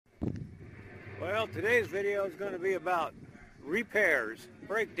Well, today's video is going to be about repairs,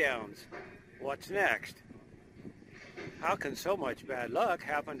 breakdowns. What's next? How can so much bad luck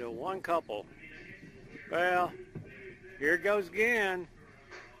happen to one couple? Well, here it goes again.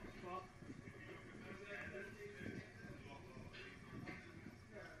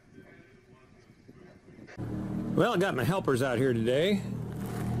 Well, I got my helpers out here today.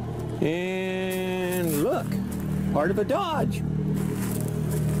 And look, part of a Dodge.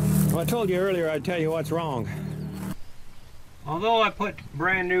 Well, I told you earlier I'd tell you what's wrong. Although I put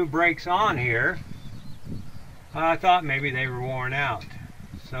brand new brakes on here, I thought maybe they were worn out.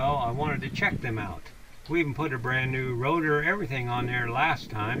 So I wanted to check them out. We even put a brand new rotor, everything on there last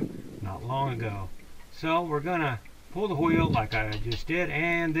time, not long ago. So we're gonna pull the wheel like I just did,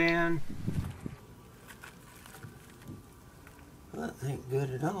 and then... That ain't good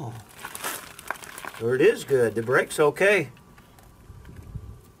at all. Or it is good. The brake's okay.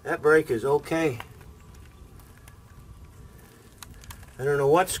 That brake is okay. I don't know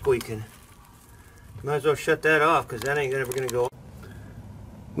what's squeaking. Might as well shut that off because that ain't ever gonna go.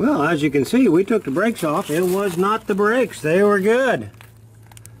 Well, as you can see, we took the brakes off. It was not the brakes. They were good.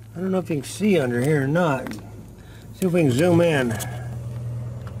 I don't know if you can see under here or not. See if we can zoom in.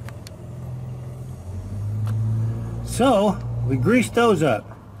 So, we greased those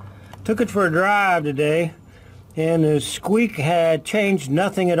up. Took it for a drive today, and the squeak had changed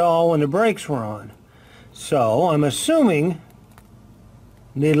nothing at all when the brakes were on. So, I'm assuming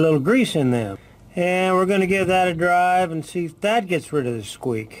need a little grease in them. And we're going to give that a drive and see if that gets rid of the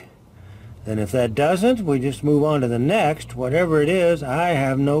squeak. And if that doesn't, we just move on to the next. Whatever it is, I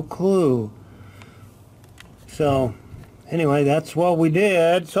have no clue. So, anyway, that's what we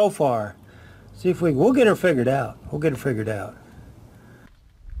did so far. See if we'll get her figured out. We'll get her figured out.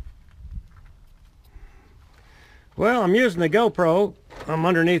 Well, I'm using the GoPro. I'm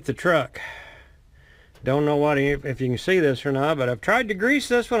underneath the truck. Don't know if you can see this or not, but I've tried to grease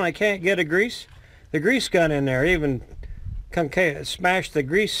this one. I can't get the grease gun in there. Even smashed the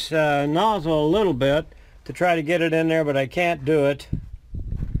grease nozzle a little bit to try to get it in there, but I can't do it.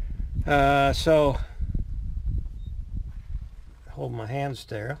 So, hold my hand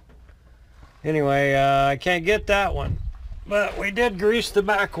sterile. Anyway, I can't get that one, but we did grease the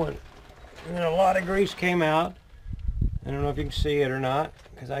back one. And a lot of grease came out. I don't know if you can see it or not,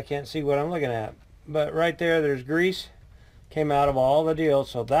 because I can't see what I'm looking at. But right there, there's grease came out of all the deals.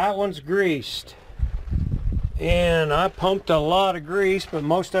 So that one's greased. And I pumped a lot of grease, but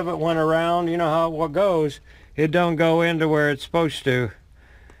most of it went around. You know how it goes. It don't go into where it's supposed to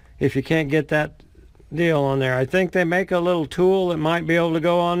if you can't get that deal on there. I think they make a little tool that might be able to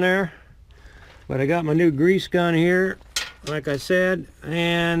go on there. But I got my new grease gun here, like I said,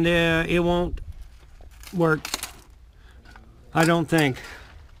 and it won't work, I don't think.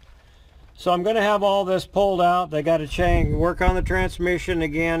 So I'm going to have all this pulled out. They got to work on the transmission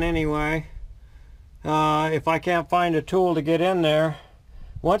again anyway. If I can't find a tool to get in there,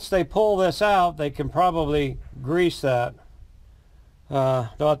 once they pull this out, they can probably grease that. They'll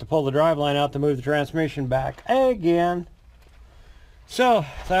have to pull the driveline out to move the transmission back again. So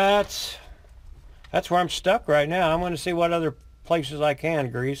that's where I'm stuck right now. I'm going to see what other places I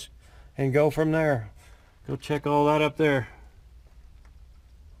can grease and go from there. Go check all that up there.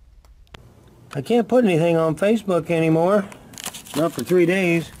 I can't put anything on Facebook anymore. Not for 3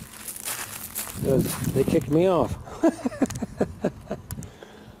 days. Because they kicked me off.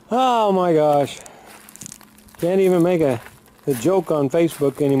 Oh my gosh. Can't even make a joke on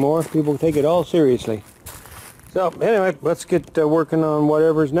Facebook anymore. People take it all seriously. So anyway, let's get working on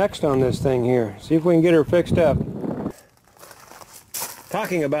whatever's next on this thing here. See if we can get her fixed up.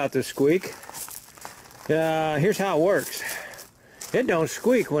 Talking about the squeak. Here's how it works. It don't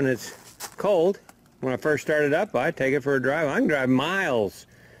squeak when it's cold. When I first started up, I take it for a drive. I can drive miles,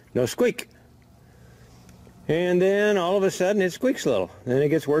 no squeak. And then all of a sudden it squeaks a little. Then it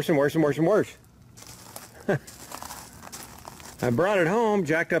gets worse and worse and worse and worse. I brought it home,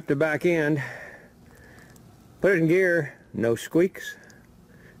 jacked up the back end, put it in gear, no squeaks.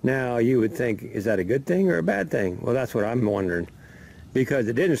 Now you would think, is that a good thing or a bad thing? Well, that's what I'm wondering. Because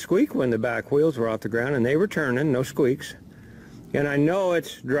it didn't squeak when the back wheels were off the ground and they were turning, no squeaks. And I know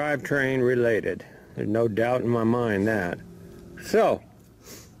it's drivetrain related. There's no doubt in my mind that. So,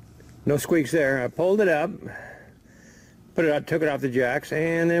 no squeaks there. I pulled it up, put it out, took it off the jacks,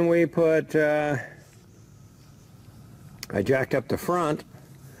 and then we put, I jacked up the front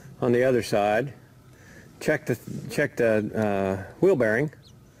on the other side, checked the wheel bearing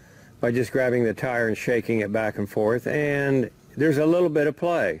by just grabbing the tire and shaking it back and forth, and there's a little bit of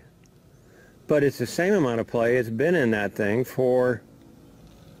play. But it's the same amount of play it's been in that thing for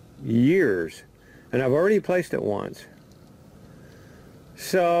years. and I've already placed it once.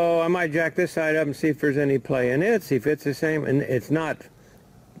 So I might jack this side up and see if there's any play in it, see if it's the same, and it's not,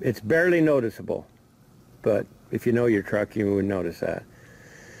 it's barely noticeable. But if you know your truck, you would notice that.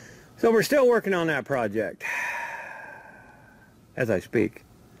 So we're still working on that project as I speak.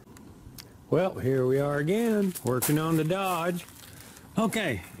 Well, here we are again, working on the Dodge.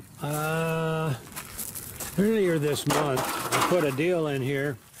 Okay, earlier this month, I put a deal in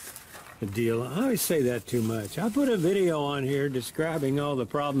here. I always say that too much. I put a video on here describing all the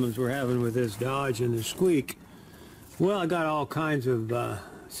problems we're having with this Dodge and the squeak. Well, I got all kinds of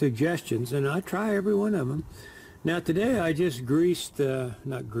suggestions, and I try every one of them. Now today I just greased,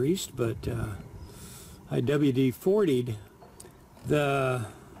 not greased, but I WD-40'd the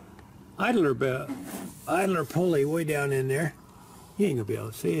idler pulley way down in there. You ain't gonna be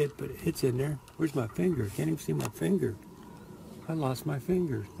able to see it, but it's in there. Where's my finger? Can't even see my finger. I lost my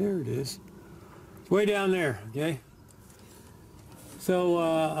finger. There it is. It's way down there, okay? So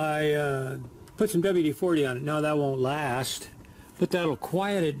I put some WD-40 on it. Now that won't last, but that'll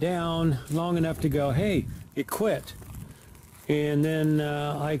quiet it down long enough to go, hey, it quit. And then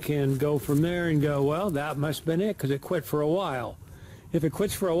I can go from there and go, well, that must have been it, because it quit for a while. If it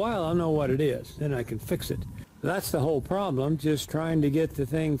quits for a while, I'll know what it is. Then I can fix it. That's the whole problem, just trying to get the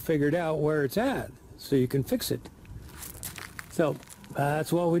thing figured out where it's at so you can fix it. So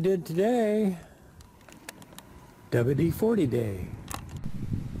that's what we did today. WD-40 day.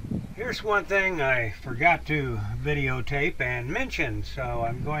 Here's one thing I forgot to videotape and mention, so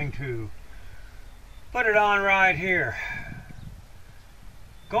I'm going to put it on right here.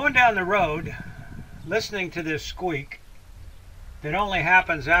 Going down the road, listening to this squeak that only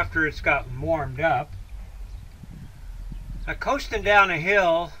happens after it's gotten warmed up. I coasting down a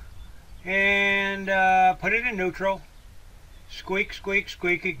hill and put it in neutral. Squeak, squeak,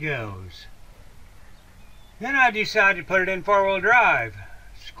 squeak it goes. Then I decided to put it in four-wheel drive.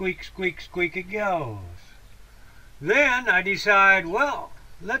 Squeak, squeak, squeak it goes. Then I decide, well,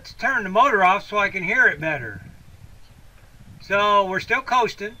 let's turn the motor off so I can hear it better. So we're still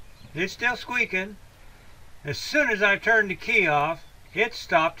coasting. It's still squeaking. As soon as I turned the key off, it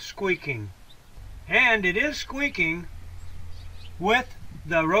stopped squeaking. And it is squeaking with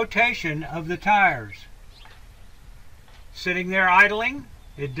the rotation of the tires. Sitting there idling,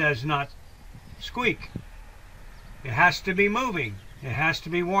 it does not squeak. It has to be moving. It has to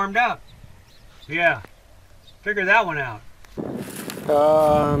be warmed up. Yeah, figure that one out.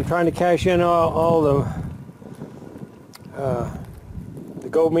 I'm trying to cash in all the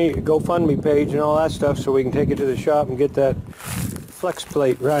GoFundMe page and all that stuff so we can take it to the shop and get that flex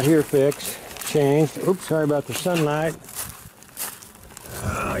plate right here fixed, changed. Oops, sorry about the sunlight.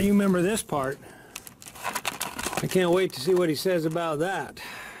 You remember this part. I can't wait to see what he says about that,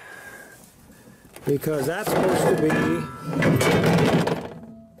 because that's supposed to be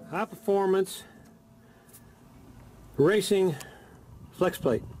high performance racing flex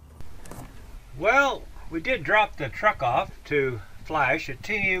plate. Well, we did drop the truck off to Flash at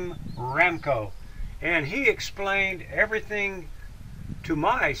Team Ramco, and he explained everything to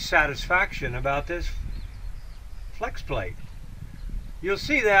my satisfaction about this flex plate. You'll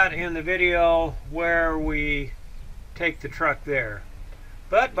see that in the video where we take the truck there.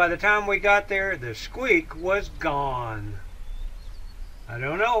 But by the time we got there, the squeak was gone. I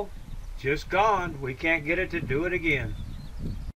don't know, just gone. We can't get it to do it again.